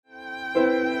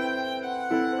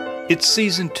It's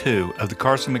Season 2 of the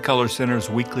Carson McCullers Center's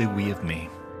weekly We of Me.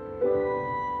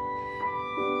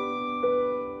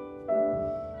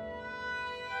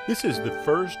 This is the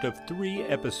first of 3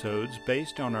 episodes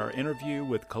based on our interview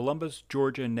with Columbus,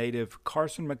 Georgia native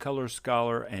Carson McCullers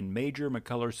scholar and major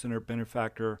McCullers Center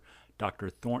benefactor, Dr.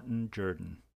 Thornton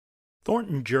Jordan.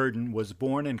 Thornton Jordan was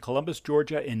born in Columbus,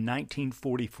 Georgia in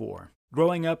 1944.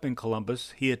 Growing up in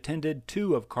Columbus, he attended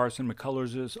 2 of Carson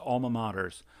McCullers' alma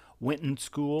maters, Winton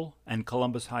School and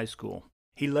Columbus High School.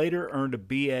 He later earned a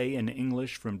B.A. in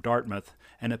English from Dartmouth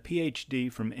and a Ph.D.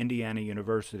 from Indiana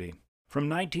University. From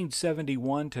 1971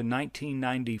 to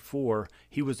 1994,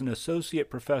 he was an associate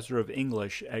professor of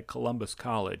English at Columbus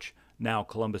College, now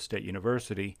Columbus State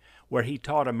University, where he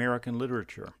taught American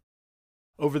literature.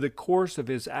 Over the course of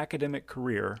his academic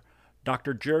career,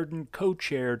 Dr. Jordan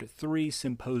co-chaired 3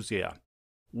 symposia,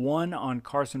 one on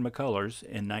Carson McCullers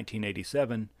in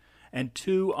 1987, and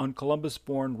 2 on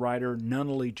Columbus-born writer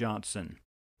Nunnally Johnson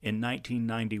in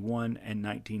 1991 and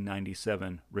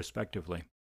 1997, respectively.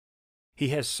 He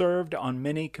has served on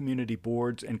many community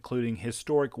boards, including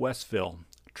Historic Westville,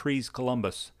 Trees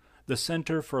Columbus, the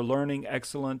Center for Learning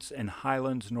Excellence in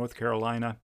Highlands, North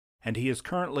Carolina, and he is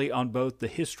currently on both the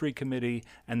History Committee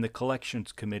and the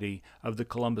Collections Committee of the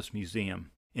Columbus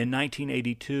Museum. In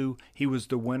 1982, he was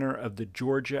the winner of the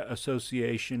Georgia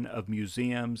Association of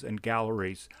Museums and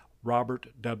Galleries Robert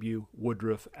W.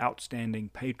 Woodruff Outstanding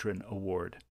Patron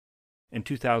Award. In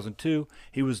 2002,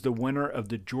 he was the winner of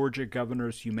the Georgia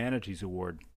Governor's Humanities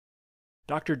Award.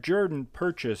 Dr. Jordan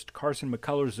purchased Carson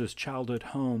McCullers' childhood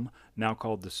home, now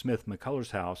called the Smith McCullers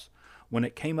House, when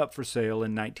it came up for sale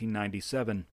in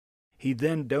 1997. He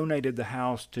then donated the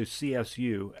house to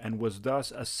CSU and was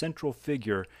thus a central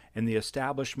figure in the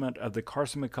establishment of the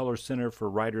Carson McCullers Center for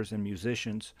Writers and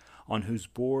Musicians, on whose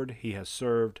board he has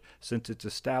served since its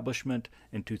establishment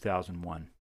in 2001.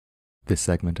 This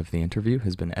segment of the interview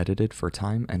has been edited for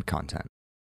time and content.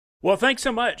 Well, thanks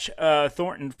so much,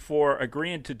 Thornton, for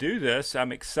agreeing to do this.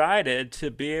 I'm excited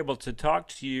to be able to talk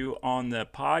to you on the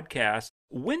podcast.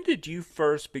 When did you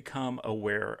first become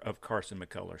aware of Carson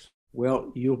McCullers?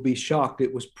 Well, you'll be shocked.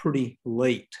 It was pretty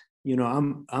late. You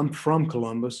know, I'm from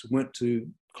Columbus, went to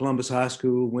Columbus High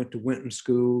School, went to Winton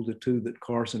School, the 2 that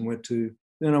Carson went to.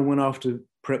 Then I went off to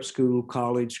prep school,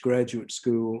 college, graduate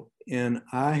school, and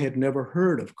I had never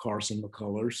heard of Carson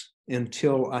McCullers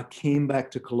until I came back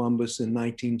to Columbus in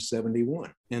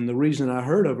 1971. And the reason I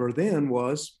heard of her then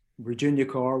was Virginia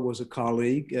Carr was a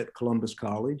colleague at Columbus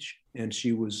College, and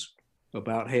she was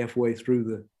about halfway through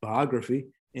the biography,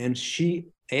 and she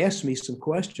asked me some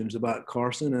questions about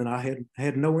Carson, and I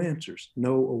had no answers,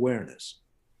 no awareness.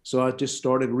 So I just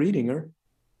started reading her,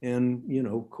 and, you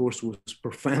know, of course, was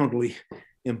profoundly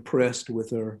impressed with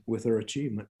her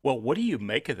achievement. Well, what do you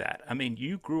make of that? I mean,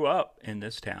 you grew up in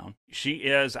this town. She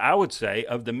is, I would say,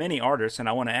 of the many artists, and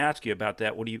I want to ask you about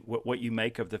that. What you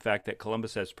make of the fact that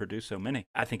Columbus has produced so many?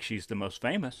 I think she's the most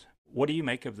famous. What do you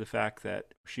make of the fact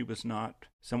that she was not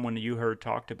someone you heard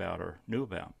talked about or knew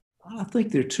about? I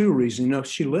think there are 2 reasons. You know,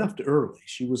 she left early.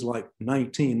 She was like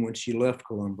 19 when she left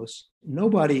Columbus.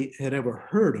 Nobody had ever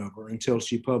heard of her until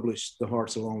she published The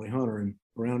Heart's a Lonely Hunter in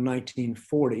around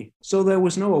 1940. So there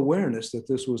was no awareness that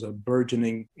this was a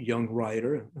burgeoning young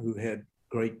writer who had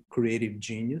great creative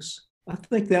genius. I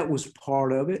think that was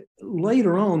part of it.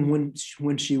 Later on,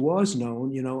 when she was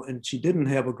known, you know, and she didn't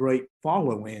have a great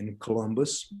following in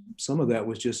Columbus, some of that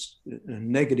was just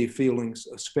negative feelings,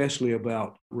 especially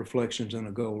about Reflections in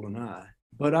a Golden Eye.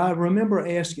 But I remember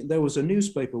asking, there was a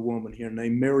newspaper woman here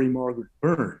named Mary Margaret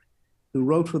Byrne, who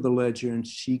wrote for the Ledger, and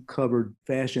she covered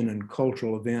fashion and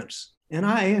cultural events. And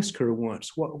I asked her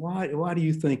once, why do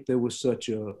you think there was such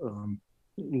a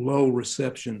low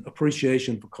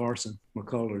appreciation for Carson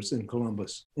McCullers in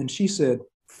Columbus? And she said,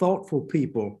 thoughtful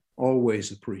people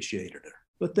always appreciated her.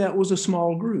 But that was a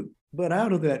small group. But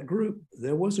out of that group,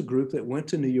 there was a group that went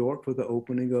to New York for the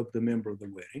opening of The Member of the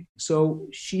Wedding. So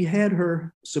she had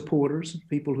her supporters,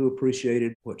 people who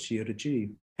appreciated what she had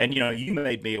achieved. And, you know, you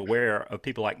made me aware of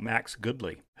people like Max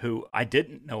Goodley, who I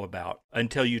didn't know about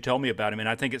until you told me about him. And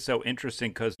I think it's so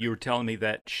interesting because you were telling me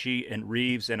that she and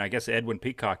Reeves and I guess Edwin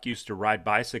Peacock used to ride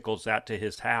bicycles out to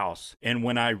his house. And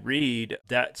when I read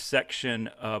that section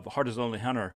of Heart is a Lonely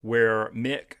Hunter where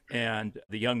Mick and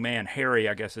the young man, Harry,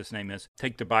 I guess his name is,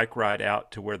 take the bike ride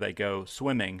out to where they go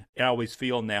swimming, I always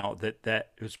feel now that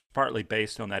that was partly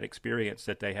based on that experience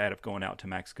that they had of going out to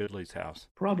Max Goodley's house.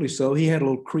 Probably so. He had a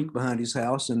little creek behind his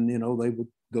house, and, you know, they would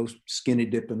go skinny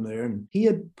dipping there. And he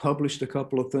had published a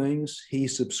couple of things. He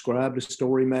subscribed to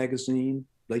Story magazine.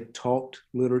 They talked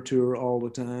literature all the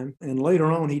time. And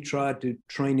later on, he tried to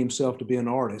train himself to be an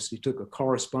artist. He took a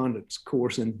correspondence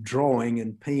course in drawing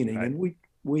and painting, Right. and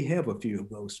we have a few of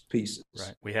those pieces.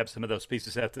 Right. We have some of those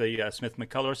pieces at the Smith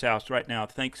McCullers house right now,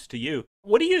 thanks to you.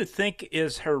 What do you think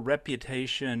is her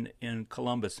reputation in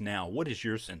Columbus now? What is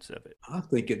your sense of it? I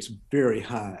think it's very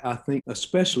high. I think,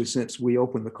 especially since we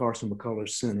opened the Carson McCullers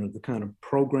Center, the kind of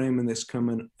programming that's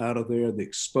coming out of there, the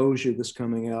exposure that's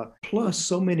coming out, plus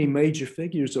so many major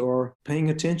figures are paying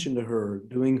attention to her,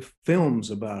 doing films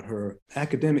about her,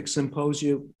 academic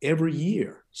symposia every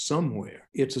year somewhere.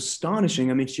 It's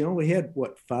astonishing. I mean, she only had,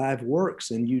 5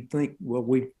 works, and you'd think, well,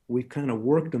 we kind of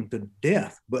worked them to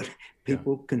death, but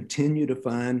people continue to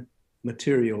find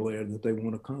material there that they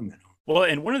want to comment on. Well,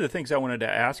 and one of the things I wanted to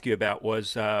ask you about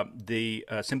was the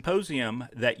symposium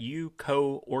that you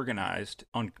co-organized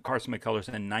on Carson McCullers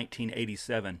in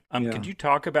 1987. Could you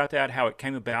talk about that, how it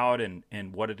came about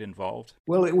and what it involved?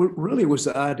 Well, it really was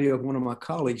the idea of one of my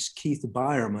colleagues, Keith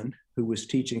Byerman, who was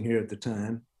teaching here at the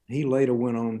time. He later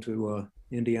went on to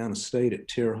Indiana State at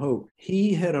Terre Haute.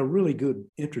 He had a really good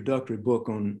introductory book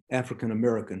on African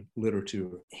American literature.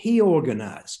 He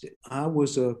organized it. I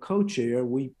was a co-chair.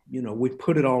 We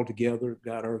put it all together,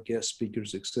 got our guest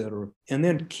speakers, etc. And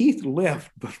then Keith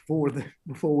left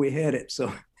before we had it,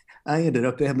 so I ended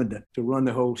up having to run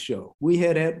the whole show. We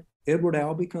had Edward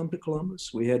Albee come to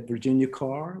Columbus. We had Virginia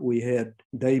Carr. We had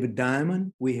David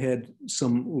Diamond. We had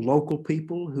some local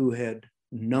people who had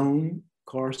known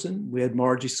Carson. We had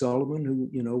Margie Sullivan, who,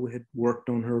 we had worked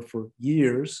on her for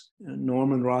years, and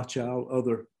Norman Rothschild,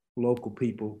 other local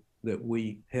people that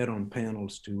we had on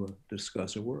panels to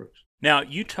discuss her works. Now,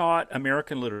 you taught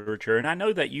American literature, and I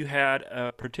know that you had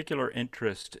a particular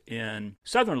interest in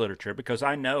Southern literature because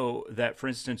I know that, for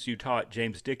instance, you taught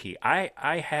James Dickey.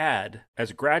 I had,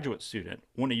 as a graduate student,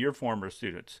 one of your former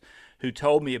students who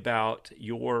told me about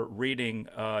your reading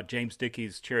James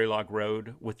Dickey's Cherry Log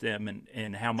Road with them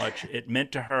and how much it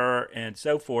meant to her and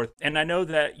so forth. And I know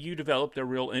that you developed a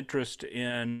real interest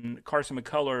in Carson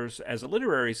McCullers as a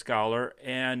literary scholar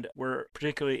and were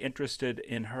particularly interested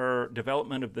in her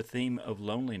development of the theme of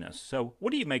loneliness. So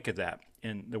what do you make of that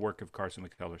in the work of Carson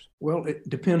McCullers? Well, it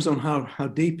depends on how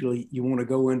deeply you want to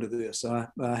go into this. I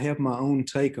have my own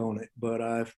take on it, but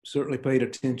I've certainly paid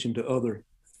attention to other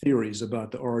theories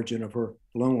about the origin of her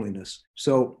loneliness.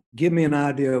 So give me an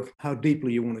idea of how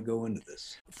deeply you want to go into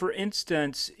this. For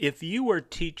instance, if you were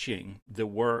teaching the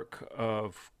work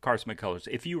of Carson McCullers,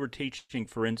 if you were teaching,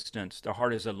 for instance, The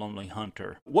Heart is a Lonely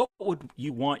Hunter, what would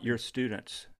you want your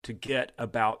students to get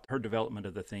about her development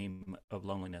of the theme of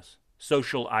loneliness?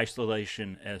 Social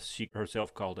isolation, as she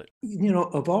herself called it.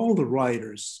 Of all the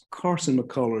writers, Carson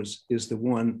McCullers is the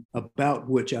one about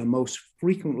which I most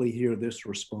frequently hear this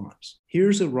response.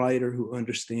 Here's a writer who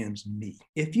understands me.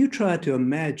 If you try to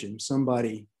imagine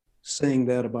somebody saying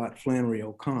that about Flannery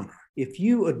O'Connor, if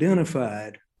you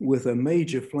identified with a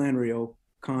major Flannery O'Connor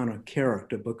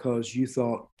character because you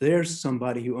thought there's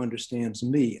somebody who understands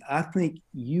me, I think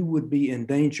you would be in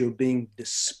danger of being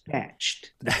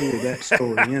dispatched before that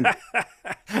story ended.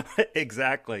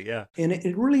 Exactly, yeah. And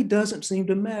it really doesn't seem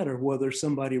to matter whether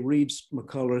somebody reads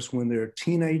McCullers when they're a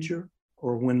teenager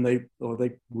or when they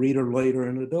read her later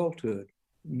in adulthood.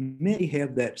 Many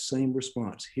have that same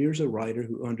response. Here's a writer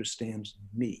who understands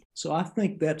me. So I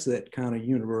think that's that kind of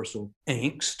universal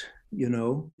angst.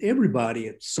 Everybody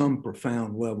at some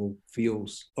profound level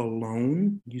feels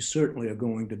alone. You certainly are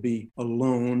going to be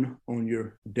alone on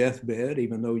your deathbed,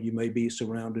 even though you may be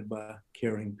surrounded by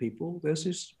caring people. There's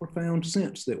this profound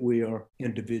sense that we are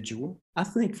individual. I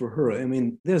think for her,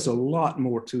 there's a lot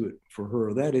more to it for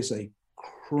her. That is a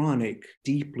chronic,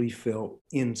 deeply felt,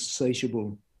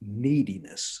 insatiable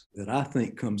neediness that I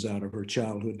think comes out of her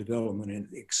childhood development and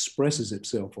expresses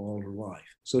itself all her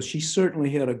life. So she certainly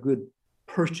had a good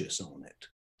purchase on it.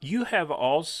 You have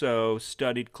also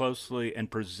studied closely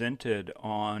and presented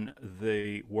on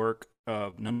the work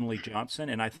of Nunnally Johnson,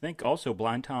 and I think also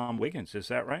Blind Tom Wiggins. Is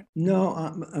that right? No,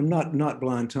 I'm not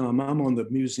Blind Tom. I'm on the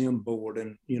museum board,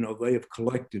 and they have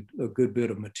collected a good bit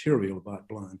of material about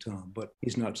Blind Tom, but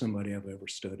he's not somebody I've ever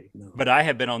studied. No. But I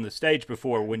have been on the stage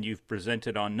before when you've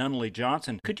presented on Nunnally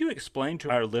Johnson. Could you explain to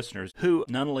our listeners who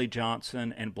Nunnally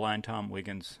Johnson and Blind Tom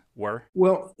Wiggins were?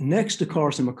 Well, next to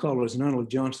Carson McCullers, Nunnally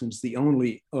Johnson's the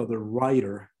only other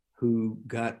writer who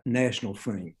got national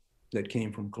fame that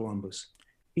came from Columbus.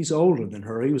 He's older than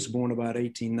her. He was born about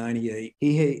 1898.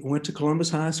 He went to Columbus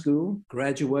High School,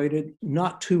 graduated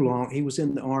not too long. He was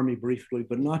in the Army briefly,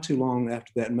 but not too long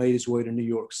after that, made his way to New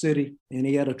York City, and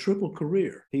he had a triple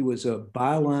career. He was a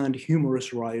bylined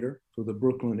humorous writer for the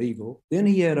Brooklyn Eagle. Then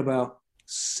he had about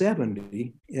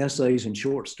 70 essays and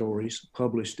short stories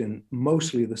published in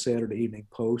mostly the Saturday Evening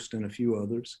Post and a few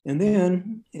others. And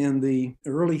then in the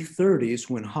early 30s,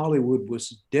 when Hollywood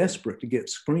was desperate to get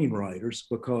screenwriters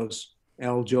because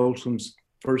Al Jolson's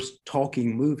first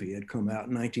talking movie had come out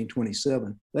in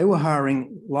 1927. They were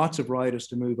hiring lots of writers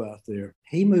to move out there.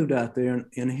 He moved out there, and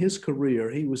in his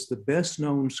career, he was the best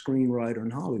known screenwriter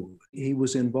in Hollywood. He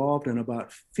was involved in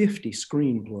about 50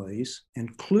 screenplays,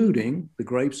 including The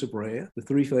Grapes of Wrath, The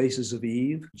Three Faces of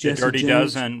Eve. The Dirty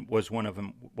Dozen was one of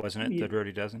them, wasn't it? The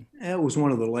Dirty Dozen? That was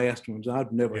one of the last ones.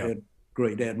 I've never had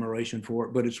great admiration for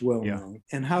it, but it's well known.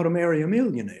 And How to Marry a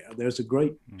Millionaire. There's a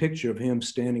great picture of him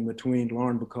standing between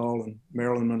Lauren Bacall and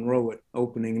Marilyn Monroe at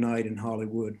opening night in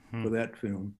Hollywood for that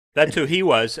film. That's who he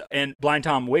was. And Blind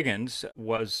Tom Wiggins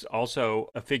was also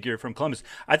a figure from Columbus.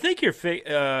 I think you're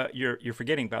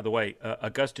forgetting, by the way,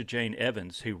 Augusta Jane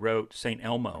Evans, who wrote St.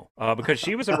 Elmo, because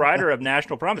she was a writer of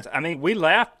national prominence. I mean, we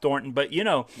laughed, Thornton, but, you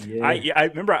know, I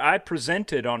remember I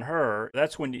presented on her.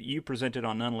 That's when you presented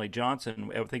on Nunnally Johnson.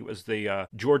 I think it was the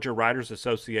Georgia Writers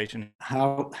Association.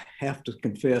 I'll have to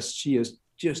confess, she is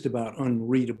just about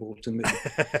unreadable to me.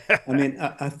 I mean,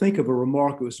 I think of a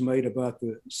remark that was made about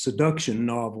the seduction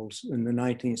novels in the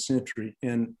 19th century,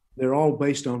 and they're all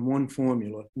based on one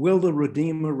formula. Will the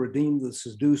Redeemer redeem the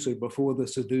seducer before the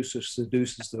seducer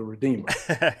seduces the Redeemer?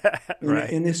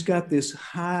 Right. And it's got this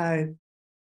high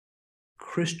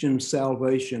Christian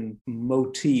salvation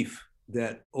motif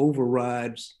that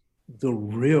overrides the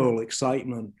real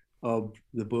excitement of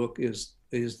the book is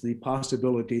the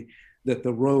possibility that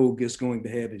the rogue is going to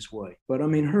have his way. But I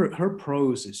mean, her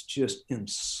prose is just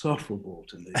insufferable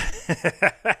to me.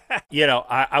 You know,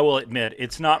 I will admit,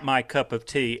 it's not my cup of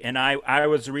tea. And I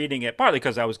was reading it partly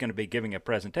because I was going to be giving a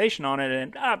presentation on it.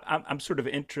 And I'm sort of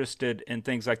interested in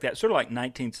things like that, sort of like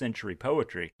 19th century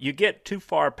poetry. You get too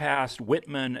far past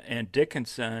Whitman and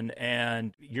Dickinson,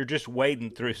 and you're just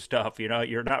wading through stuff. You know,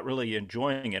 you're not really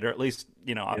enjoying it, or at least,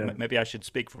 you know, maybe I should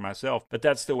speak for myself, but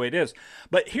that's the way it is.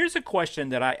 But here's a question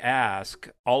that I ask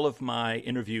all of my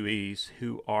interviewees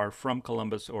who are from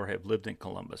Columbus or have lived in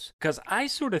Columbus, because I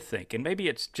sort of think, and maybe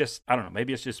it's just, I don't know,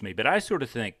 maybe it's just me, but I sort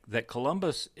of think that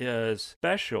Columbus is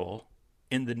special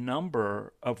in the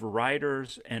number of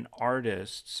writers and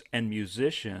artists and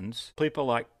musicians, people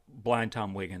like Blind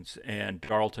Tom Wiggins and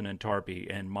Darlton and Tarby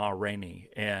and Ma Rainey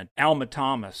and Alma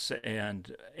Thomas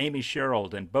and Amy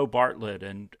Sherald and Bo Bartlett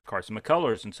and Carson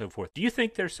McCullers and so forth. Do you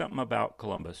think there's something about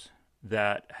Columbus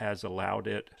that has allowed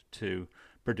it to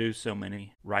produce so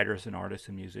many writers and artists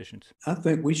and musicians? I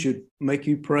think we should make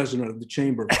you president of the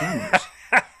Chamber of Commerce.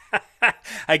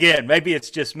 Again, maybe it's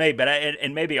just me, but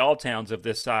and maybe all towns of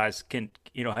this size can,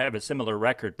 you know, have a similar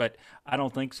record, but I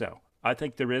don't think so. I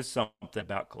think there is something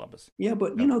about Columbus. Yeah,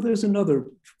 but you know, there's another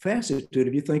facet to it.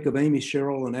 If you think of Amy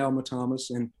Sherrill and Alma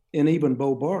Thomas and even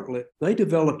Bo Bartlett, they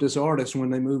developed as artists when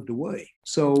they moved away.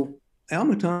 So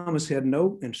Alma Thomas had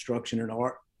no instruction in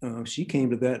art. She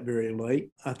came to that very late.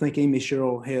 I think Amy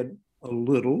Sherrill had a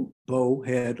little. Bo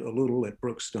had a little at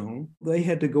Brookstone. They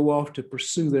had to go off to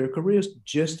pursue their careers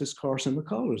just as Carson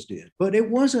McCullers did. But it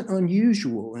wasn't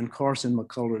unusual in Carson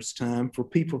McCullers' time for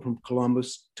people from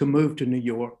Columbus to move to New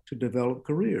York to develop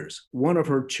careers. One of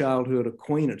her childhood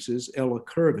acquaintances, Ella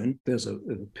Curvin, there's a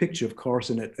picture of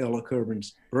Carson at Ella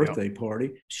Curvin's birthday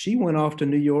party. She went off to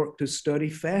New York to study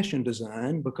fashion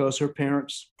design because her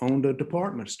parents owned a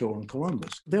department store in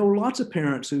Columbus. There were lots of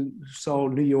parents who saw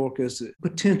New York as a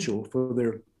potential for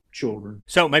their children.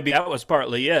 So maybe that was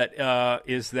partly it,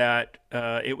 is that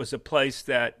it was a place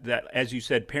that, as you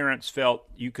said, parents felt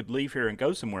you could leave here and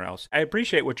go somewhere else. I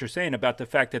appreciate what you're saying about the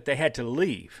fact that they had to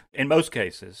leave. In most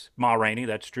cases, Ma Rainey,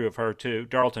 that's true of her too.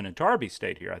 Darlton and Tarby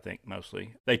stayed here, I think,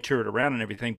 mostly. They toured around and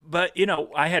everything. But, you know,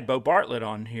 I had Bo Bartlett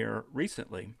on here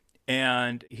recently,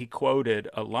 and he quoted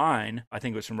a line, I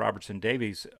think it was from Robertson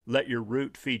Davies, "Let your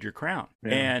root feed your crown."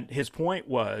 Yeah. And his point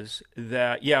was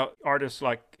that, artists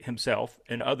like himself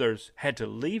and others had to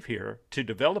leave here to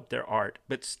develop their art,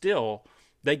 but still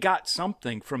they got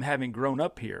something from having grown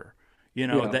up here, you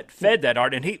know, that fed that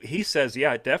art. And he says,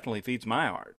 it definitely feeds my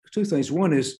art. Two things.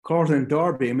 One is Carlton and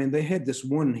Darby. I mean, they had this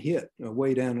one hit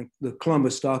way down in the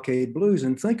Columbus Stockade Blues.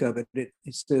 And think of it. It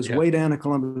says, way down in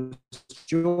Columbus,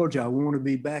 Georgia, I want to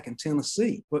be back in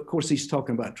Tennessee. But of course, he's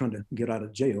talking about trying to get out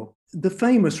of jail. The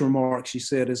famous remark she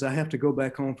said is, I have to go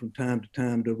back home from time to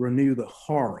time to renew the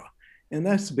horror. And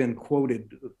that's been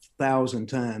quoted 1,000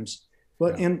 times.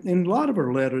 But in a lot of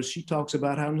her letters, she talks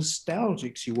about how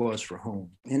nostalgic she was for home.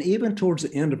 And even towards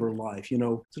the end of her life, you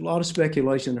know, there's a lot of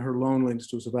speculation that her loneliness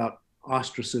was about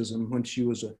ostracism when she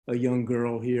was a young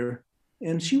girl here.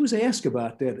 And she was asked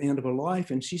about that end of her life,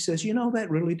 and she says, that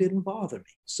really didn't bother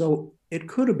me. So it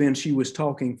could have been she was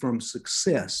talking from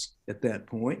success at that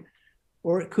point,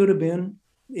 or it could have been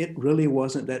it really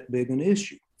wasn't that big an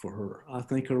issue for her. I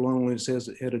think her loneliness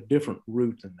had a different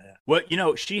root than that. Well,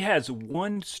 she has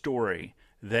one story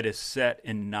that is set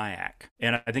in Nyack.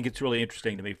 And I think it's really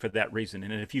interesting to me for that reason.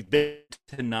 And if you've been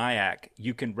to Nyack,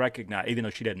 you can recognize, even though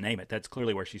she doesn't name it, that's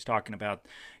clearly where she's talking about.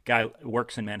 Guy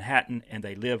works in Manhattan and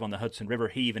they live on the Hudson River.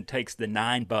 He even takes the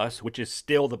 9 bus, which is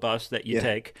still the bus that you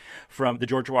take from the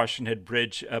George Washington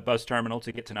Bridge bus terminal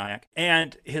to get to Nyack.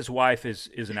 And his wife is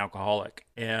an alcoholic.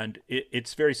 And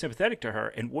it's very sympathetic to her.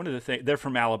 And one of the things, they're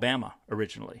from Alabama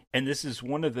originally. And this is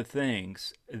one of the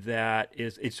things that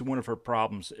it's one of her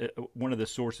problems. One of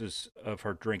the sources of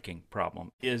her drinking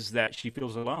problem is that she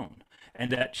feels alone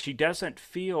and that she doesn't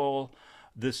feel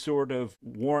the sort of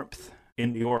warmth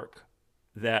in New York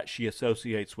that she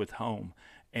associates with home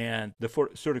and the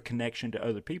sort of connection to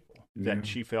other people that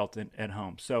she felt at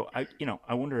home. So I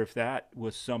wonder if that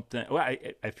was something. Well,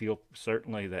 I feel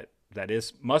certainly that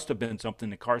must have been something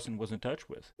that Carson was in touch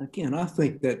with. Again, I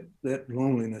think that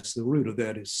loneliness, the root of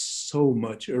that is so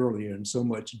much earlier and so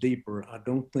much deeper. I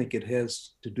don't think it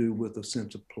has to do with a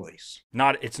sense of place.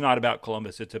 It's not about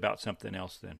Columbus. It's about something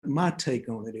else then. My take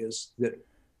on it is that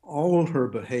all her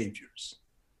behaviors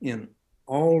in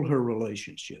all her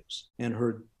relationships and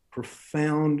her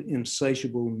profound,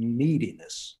 insatiable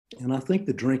neediness, and I think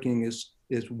the drinking is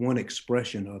one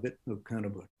expression of it, of kind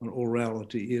of an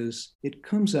orality, is it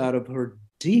comes out of her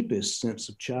deepest sense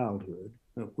of childhood,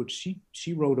 which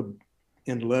she wrote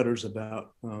in letters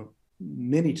about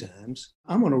many times.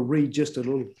 I'm going to read just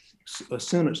a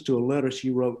sentence to a letter she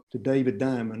wrote to David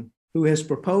Diamond, who has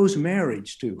proposed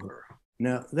marriage to her.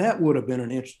 Now, that would have been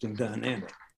an interesting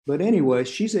dynamic. But anyway,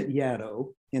 she's at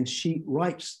Yaddo, and she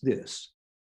writes this.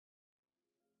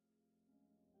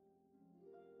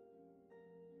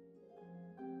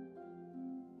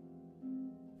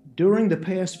 During the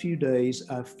past few days,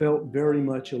 I felt very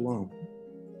much alone.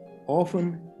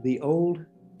 Often the old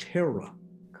terror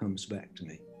comes back to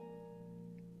me.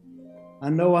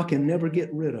 I know I can never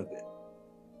get rid of it.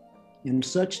 In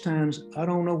such times, I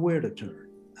don't know where to turn.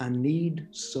 I need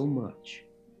so much.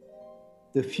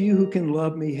 The few who can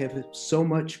love me have so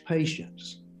much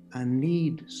patience. I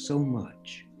need so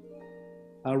much.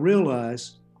 I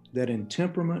realize that in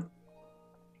temperament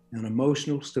and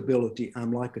emotional stability,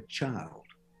 I'm like a child.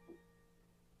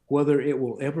 Whether it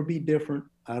will ever be different,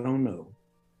 I don't know.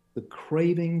 The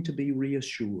craving to be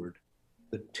reassured,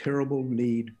 the terrible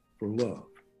need for love.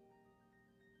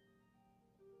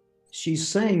 She's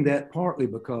saying that partly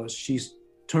because she's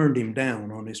turned him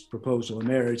down on his proposal of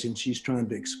marriage, and she's trying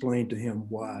to explain to him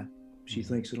why she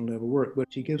thinks it'll never work. But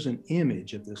she gives an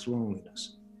image of this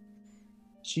loneliness.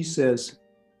 She says,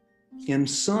 in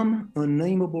some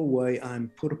unnameable way,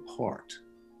 I'm put apart.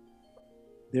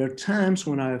 There are times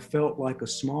when I have felt like a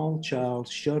small child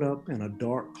shut up in a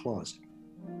dark closet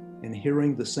and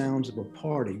hearing the sounds of a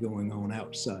party going on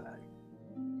outside.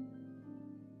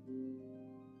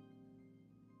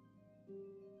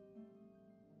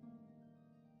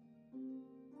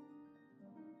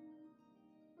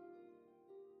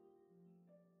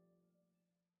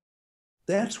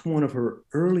 That's one of her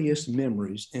earliest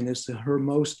memories, and it's her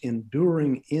most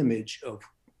enduring image of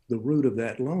the root of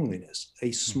that loneliness.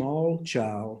 A small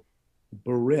child,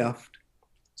 bereft,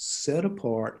 set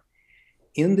apart,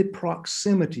 in the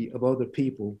proximity of other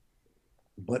people,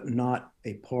 but not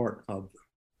a part of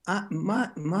them.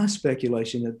 My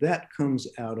speculation that comes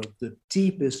out of the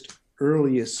deepest,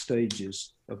 earliest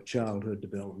stages of childhood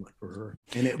development for her.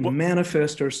 And it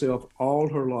manifests herself all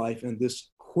her life in this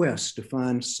quest to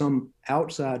find some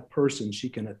outside person she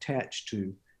can attach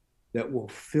to that will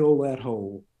fill that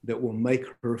hole, that will make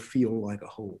her feel like a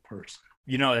whole person.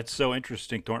 That's so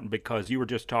interesting, Thornton, because you were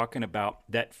just talking about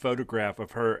that photograph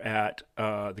of her at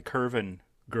the Curvin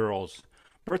girls'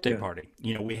 birthday party.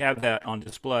 We have that on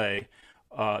display,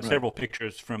 several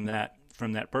pictures from that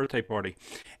birthday party.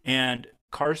 And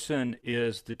Carson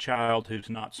is the child who's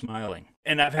not smiling.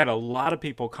 And I've had a lot of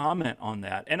people comment on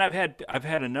that. And I've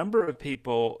had a number of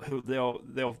people who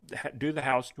they'll do the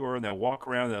house tour and they'll walk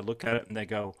around, they'll look at it and they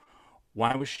go,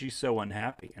 why was she so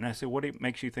unhappy? And I said, what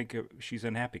makes you think she's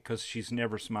unhappy? Because she's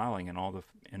never smiling in all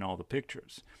the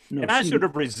pictures. No, and I sort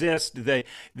of resist their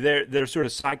sort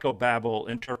of psychobabble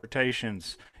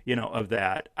interpretations, of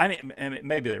that. I mean,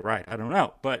 maybe they're right. I don't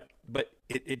know, but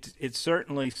it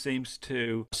certainly seems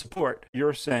to support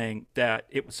your saying that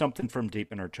it was something from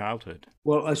deep in her childhood.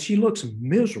 Well, she looks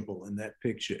miserable in that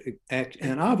picture.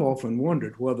 And I've often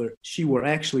wondered whether she were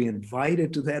actually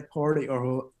invited to that party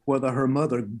or whether her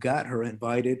mother got her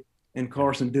invited And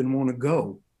Carson didn't want to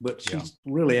go, but she's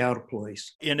really out of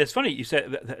place. And it's funny you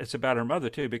said that it's about her mother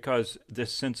too, because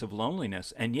this sense of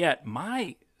loneliness. And yet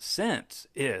my sense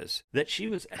is that she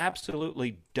was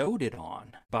absolutely doted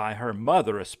on by her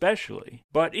mother especially.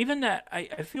 But even that,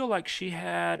 I feel like she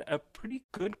had a pretty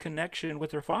good connection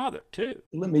with her father too.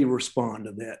 Let me respond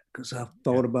to that, because I've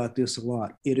thought about this a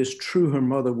lot. It is true her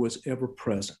mother was ever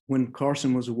present. When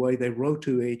Carson was away, they wrote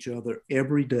to each other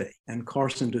every day, and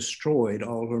Carson destroyed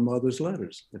all her mother's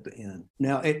letters at the end.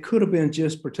 Now, it could have been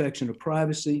just protection of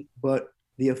privacy, but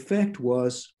the effect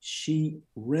was she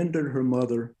rendered her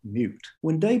mother mute.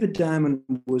 When David Diamond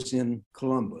was in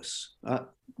Columbus, I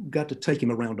got to take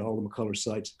him around all the McCullers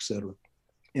sites, etc.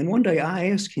 And one day I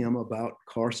asked him about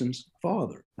Carson's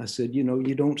father. I said, you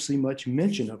don't see much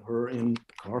mention of her in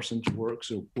Carson's works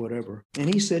or whatever.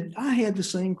 And he said, I had the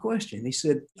same question. He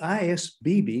said, I asked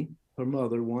Bibi, her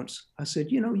mother, once, I said,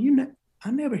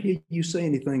 I never hear you say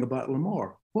anything about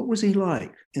Lamar. What was he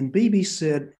like? And Bibi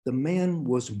said, the man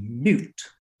was mute.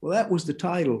 Well, that was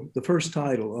the first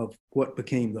title of what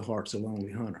became The Heart's a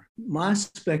Lonely Hunter. My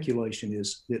speculation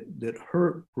is that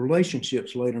her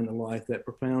relationships later in life, that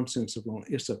profound sense of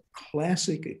loneliness, it's a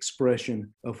classic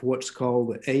expression of what's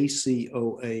called the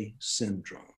ACOA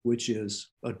syndrome, which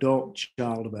is adult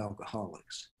child of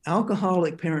alcoholics.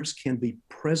 Alcoholic parents can be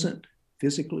present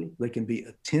physically, they can be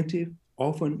attentive,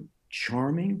 often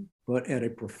charming, but at a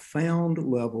profound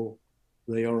level,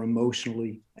 they are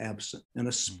emotionally absent. And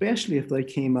especially if they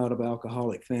came out of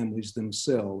alcoholic families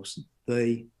themselves,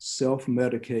 they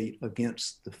self-medicate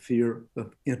against the fear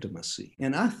of intimacy.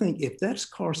 And I think if that's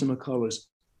Carson McCullers'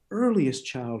 earliest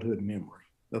childhood memory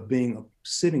of being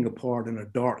sitting apart in a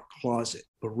dark closet,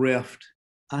 bereft,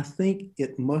 I think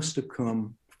it must have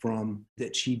come from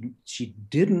that she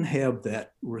didn't have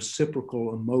that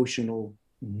reciprocal emotional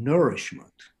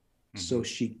nourishment. So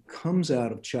she comes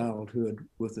out of childhood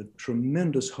with a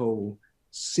tremendous hole,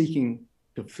 seeking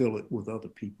to fill it with other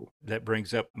people. That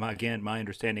brings up, my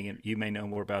understanding, and you may know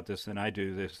more about this than I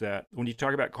do, is that when you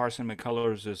talk about Carson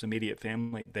McCullers' immediate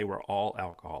family, they were all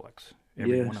alcoholics,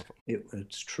 every one of them.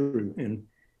 It's true. And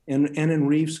in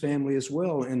Reeves' family as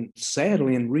well. And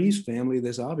sadly, in Reeves' family,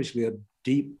 there's obviously a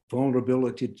deep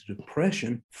vulnerability to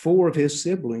depression. 4 of his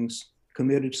siblings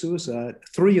committed suicide.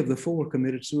 3 of the 4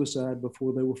 committed suicide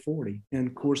before they were 40. And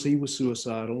of course, he was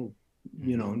suicidal,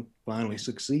 and finally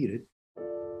succeeded.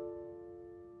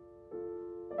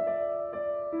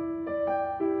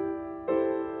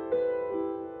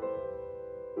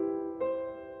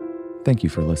 Thank you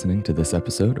for listening to this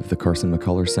episode of the Carson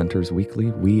McCullers Center's weekly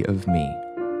We of Me.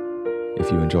 If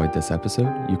you enjoyed this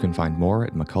episode, you can find more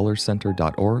at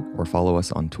mccullerscenter.org or follow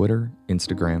us on Twitter,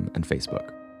 Instagram, and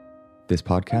Facebook. This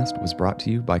podcast was brought to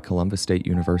you by Columbus State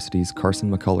University's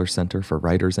Carson McCullers Center for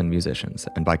Writers and Musicians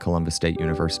and by Columbus State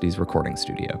University's recording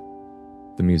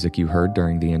studio. The music you heard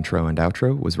during the intro and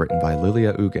outro was written by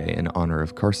Lilia Uge in honor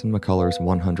of Carson McCullers'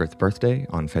 100th birthday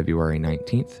on February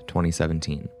 19th,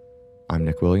 2017. I'm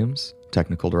Nick Williams,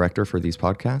 technical director for these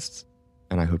podcasts,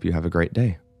 and I hope you have a great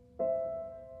day.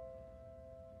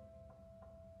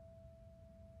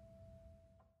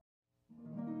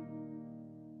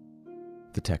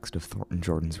 The text of Thornton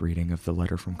Jordan's reading of the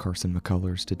letter from Carson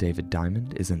McCullers to David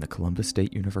Diamond is in the Columbus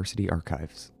State University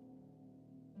archives.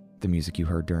 The music you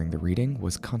heard during the reading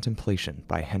was Contemplation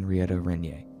by Henrietta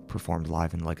Renier, performed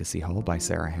live in Legacy Hall by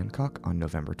Sarah Hancock on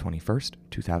November 21st,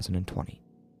 2020.